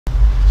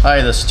Hi,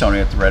 this is Tony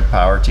at the Red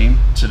Power Team.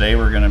 Today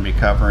we're going to be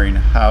covering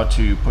how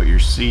to put your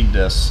seed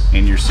discs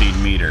in your seed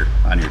meter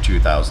on your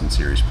 2000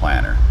 series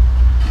planter.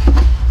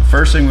 The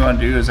first thing we want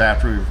to do is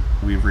after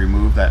we've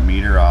removed that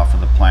meter off of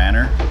the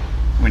planter,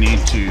 we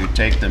need to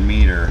take the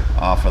meter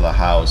off of the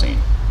housing.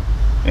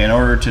 In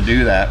order to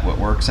do that, what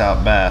works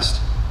out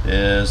best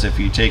is if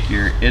you take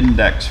your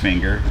index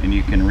finger and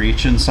you can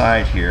reach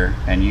inside here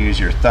and use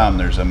your thumb.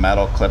 There's a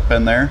metal clip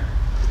in there,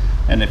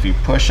 and if you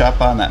push up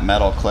on that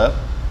metal clip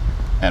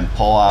and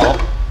pull out,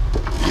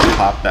 you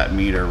pop that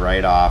meter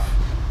right off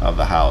of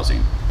the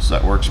housing. So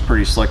that works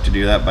pretty slick to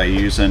do that by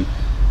using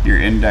your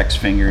index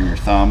finger and your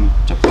thumb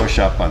to push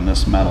up on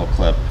this metal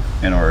clip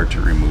in order to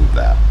remove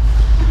that.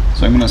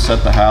 So I'm going to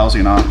set the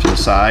housing off to the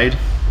side,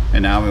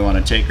 and now we want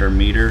to take our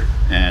meter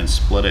and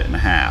split it in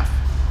half.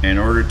 In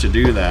order to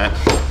do that,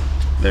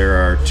 there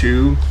are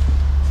two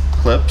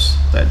clips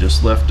that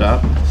just lift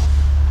up,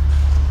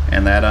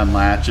 and that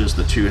unlatches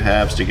the two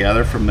halves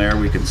together. From there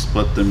we can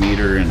split the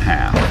meter in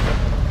half.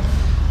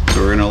 So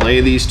we're going to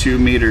lay these two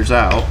meters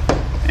out,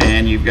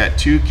 and you've got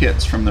two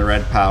kits from the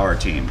Red Power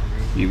Team.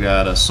 You've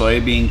got a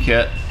soybean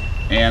kit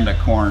and a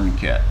corn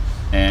kit,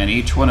 and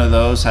each one of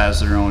those has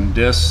their own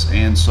discs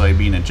and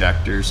soybean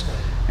ejectors,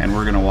 and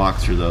we're going to walk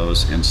through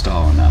those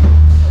installing them.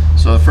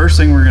 So the first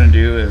thing we're going to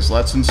do is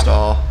let's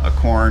install a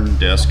corn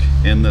disc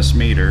in this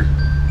meter.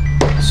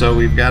 So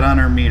we've got on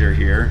our meter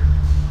here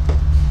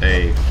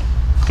a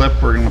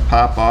clip we're going to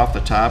pop off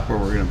the top where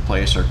we're going to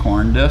place our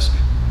corn disc.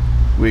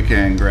 We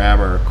can grab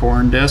our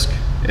corn disc.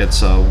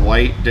 It's a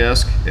white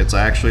disc. It's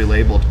actually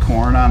labeled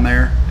corn on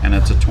there, and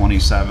it's a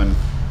 27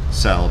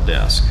 cell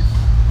disc.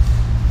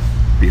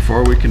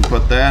 Before we can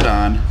put that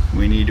on,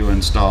 we need to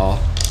install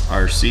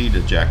our seed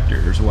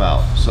ejector as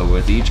well. So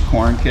with each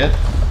corn kit,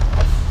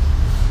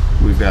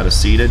 we've got a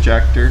seed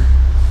ejector,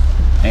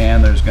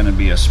 and there's going to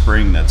be a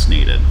spring that's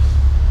needed.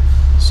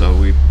 So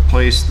we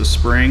place the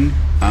spring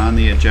on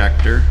the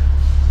ejector,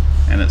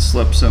 and it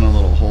slips in a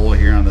little hole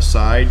here on the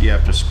side. You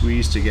have to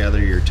squeeze together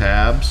your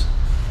tabs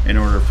in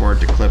order for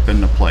it to clip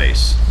into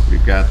place.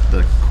 We've got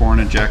the corn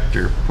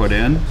ejector put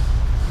in.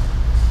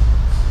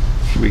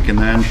 We can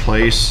then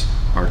place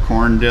our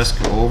corn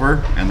disc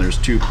over, and there's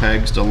two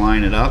pegs to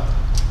line it up.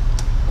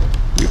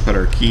 We put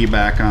our key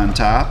back on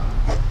top.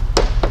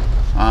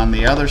 On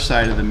the other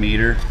side of the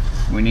meter,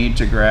 we need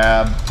to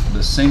grab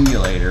the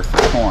singulator for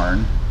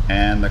corn,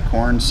 and the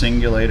corn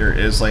singulator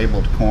is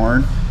labeled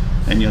corn,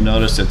 and you'll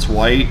notice it's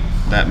white.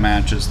 That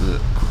matches the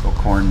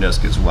corn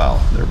disc as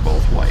well. They're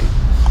both white.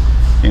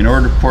 In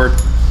order to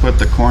put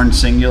the corn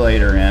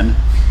singulator in,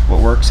 what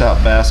works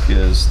out best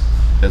is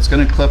it's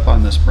going to clip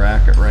on this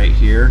bracket right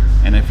here,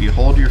 and if you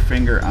hold your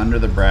finger under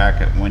the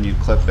bracket when you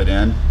clip it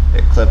in,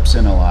 it clips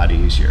in a lot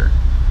easier.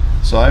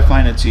 So I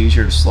find it's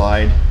easier to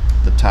slide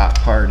the top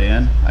part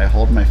in. I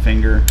hold my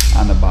finger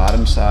on the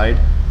bottom side,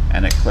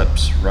 and it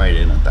clips right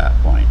in at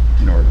that point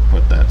in order to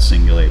put that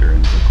singulator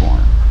into the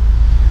corn.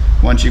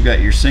 Once you've got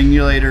your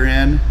singulator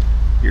in,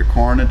 your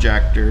corn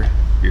ejector,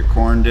 your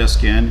corn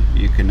disc in,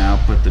 you can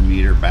now put the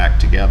meter back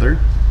together.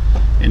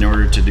 In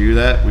order to do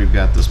that, we've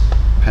got this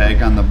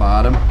peg on the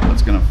bottom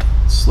that's going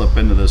to slip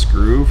into this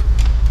groove.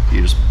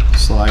 You just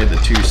slide the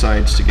two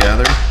sides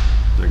together.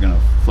 They're going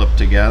to flip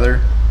together,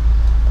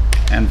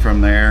 and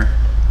from there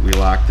we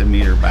lock the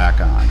meter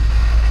back on.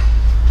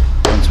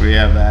 Once we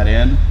have that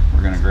in,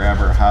 we're going to grab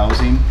our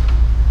housing,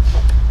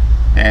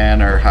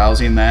 and our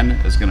housing then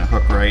is going to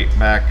hook right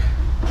back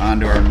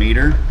onto our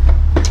meter.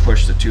 We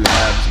push the two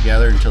halves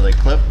together until they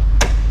clip,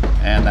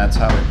 and that's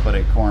how we put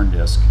a corn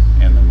disc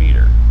in the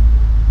meter.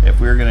 If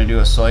we were going to do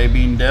a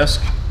soybean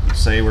disc,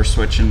 say we're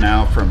switching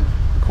now from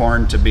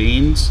corn to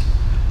beans,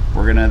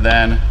 we're going to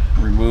then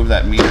remove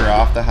that meter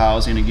off the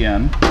housing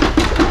again.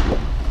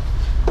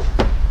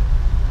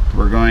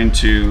 We're going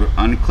to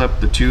unclip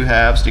the two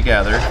halves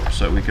together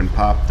so we can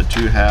pop the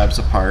two halves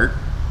apart.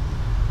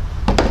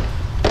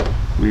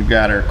 We've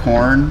got our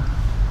corn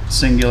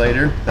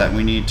singulator that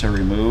we need to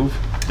remove.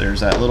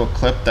 There's that little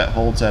clip that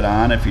holds that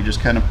on. If you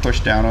just kind of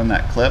push down on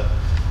that clip,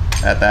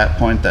 at that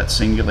point that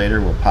singulator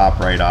will pop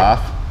right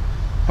off.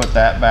 Put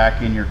that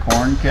back in your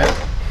corn kit,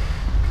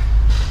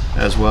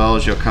 as well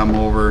as you'll come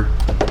over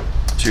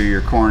to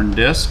your corn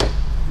disc.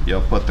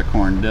 You'll put the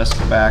corn disc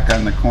back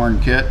on the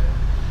corn kit,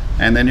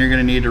 and then you're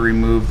going to need to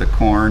remove the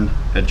corn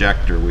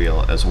ejector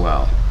wheel as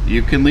well.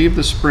 You can leave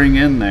the spring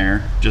in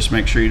there, just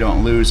make sure you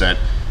don't lose it,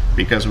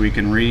 because we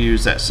can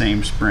reuse that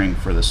same spring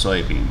for the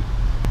soybean.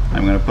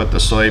 I'm going to put the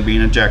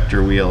soybean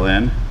ejector wheel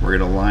in. We're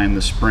going to line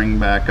the spring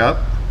back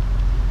up,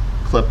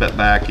 clip it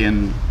back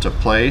into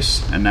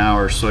place, and now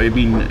our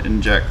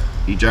soybean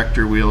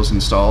ejector wheel is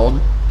installed.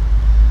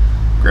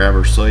 Grab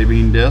our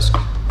soybean disc,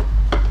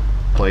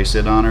 place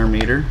it on our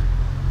meter,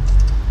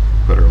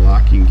 put our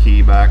locking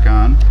key back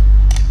on,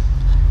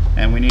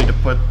 and we need to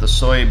put the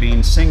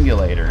soybean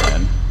singulator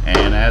in.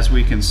 And as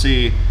we can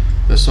see,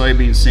 the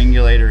soybean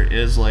singulator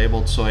is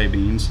labeled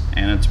soybeans,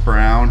 and it's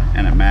brown,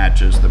 and it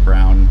matches the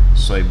brown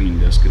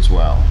soybean disc as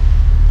well.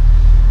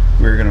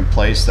 We're going to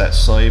place that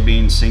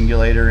soybean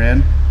singulator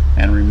in,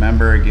 And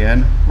remember,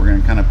 again, we're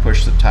going to kind of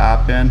push the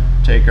top in,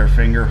 take our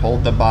finger,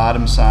 hold the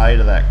bottom side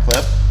of that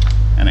clip,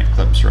 and it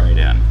clips right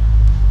in.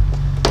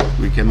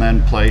 We can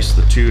then place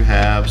the two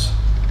halves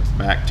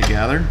back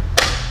together.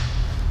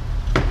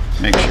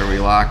 Make sure we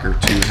lock our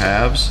two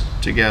halves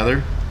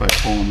together by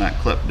pulling that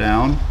clip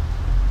down.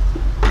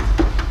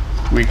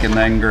 We can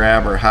then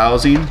grab our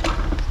housing,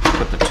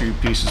 put the two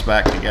pieces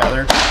back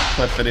together,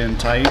 clip it in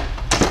tight,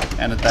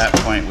 and at that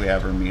point we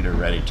have our meter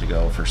ready to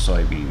go for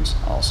soybeans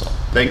also.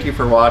 Thank you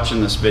for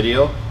watching this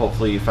video.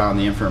 Hopefully you found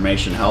the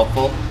information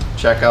helpful.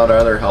 Check out our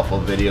other helpful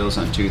videos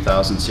on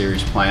 2000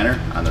 Series Planter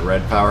on the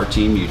Red Power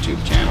Team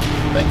YouTube channel.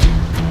 Thank you.